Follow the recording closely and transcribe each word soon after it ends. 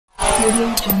Audio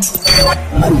Jungle.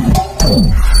 Audio Jungle.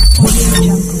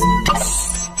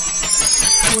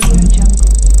 Audio Jungle.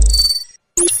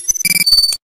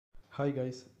 Hi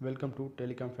guys, welcome to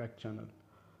Telecom Fact channel.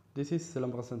 This is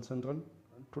Silambrasan Central.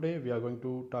 Today we are going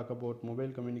to talk about mobile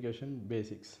communication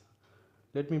basics.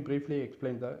 Let me briefly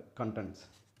explain the contents.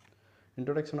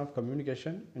 Introduction of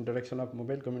communication, introduction of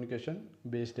mobile communication,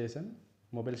 base station,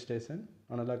 mobile station,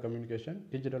 analog communication,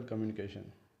 digital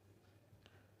communication.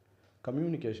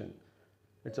 Communication.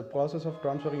 It's a process of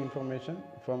transferring information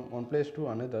from one place to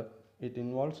another. It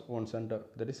involves one sender,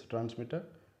 that is transmitter,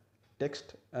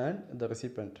 text, and the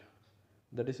recipient,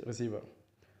 that is receiver.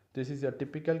 This is a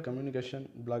typical communication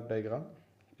block diagram.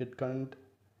 It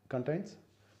contains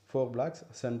 4 blocks: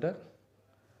 sender,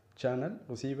 channel,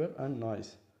 receiver, and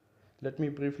noise. Let me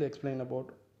briefly explain about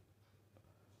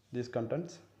these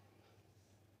contents.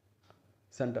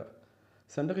 Sender.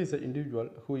 Sender is an individual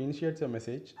who initiates a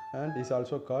message and is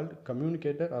also called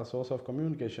communicator or source of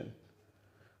communication.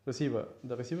 Receiver.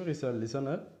 The receiver is a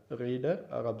listener, reader,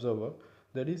 or observer.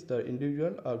 That is the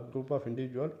individual or group of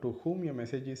individuals to whom a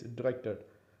message is directed.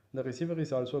 The receiver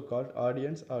is also called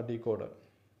audience or decoder.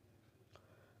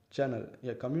 Channel.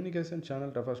 A communication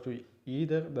channel refers to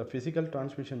either the physical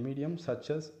transmission medium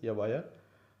such as a wire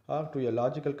or to a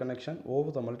logical connection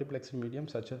over the multiplexed medium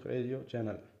such as radio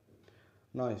channel.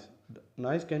 Noise.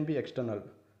 Noise can be external.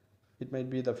 It might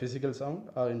be the physical sound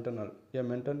or internal, a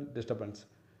mental disturbance,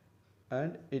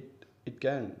 and it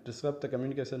can disrupt the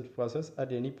communication process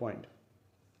at any point.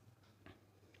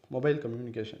 Mobile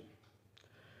communication.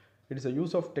 It is a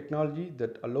use of technology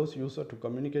that allows user to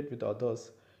communicate with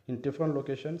others in different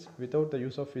locations without the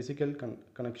use of physical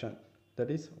connection,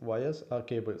 that is wires or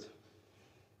cables.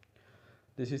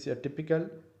 This is a typical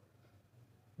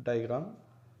diagram.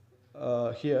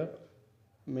 Here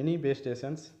many base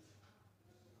stations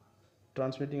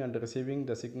transmitting and receiving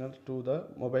the signal to the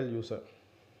mobile user.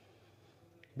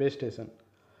 Base station.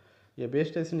 A base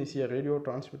station is a radio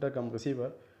transmitter cum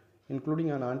receiver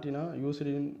including an antenna used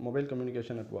in mobile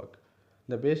communication network.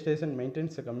 The base station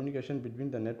maintains the communication between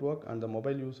the network and the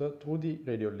mobile user through the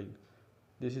radio link.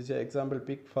 This is an example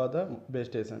pic for the base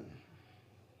station.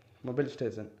 Mobile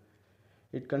station.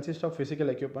 It consists of physical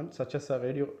equipment such as a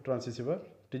radio transceiver,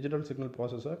 digital signal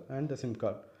processor, and the SIM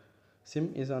card.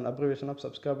 SIM is an abbreviation of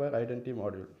subscriber identity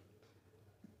module.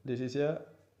 This is a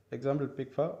example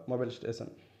pic for mobile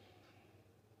station.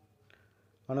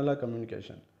 Analog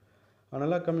communication.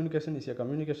 Analog communication is a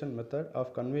communication method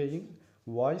of conveying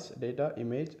voice, data,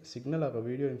 image, signal, or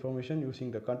video information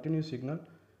using the continuous signal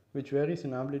which varies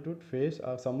in amplitude, phase,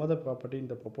 or some other property in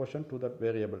the proportion to that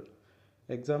variable.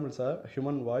 Examples are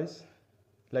human voice,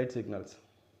 light signals.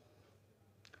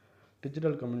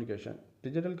 Digital communication.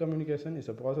 Digital communication is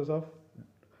a process of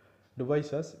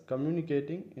devices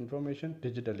communicating information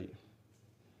digitally.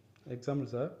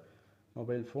 Examples are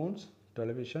mobile phones,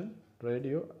 television,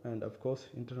 radio, and of course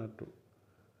internet too.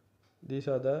 These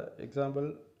are the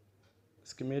example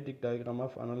schematic diagram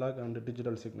of analog and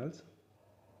digital signals.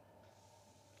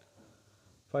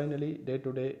 Finally,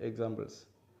 day-to-day examples.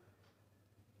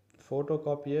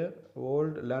 Photocopier,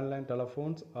 old landline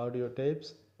telephones, audio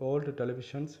tapes, old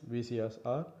televisions, VCRs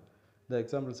are the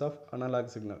examples of analog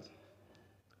signals.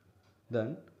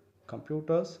 Then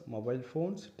computers, mobile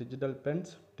phones, digital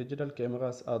pens, digital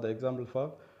cameras are the example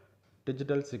for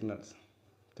digital signals.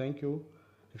 Thank you.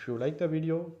 If you like the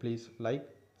video, please like,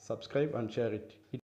 subscribe, and share it.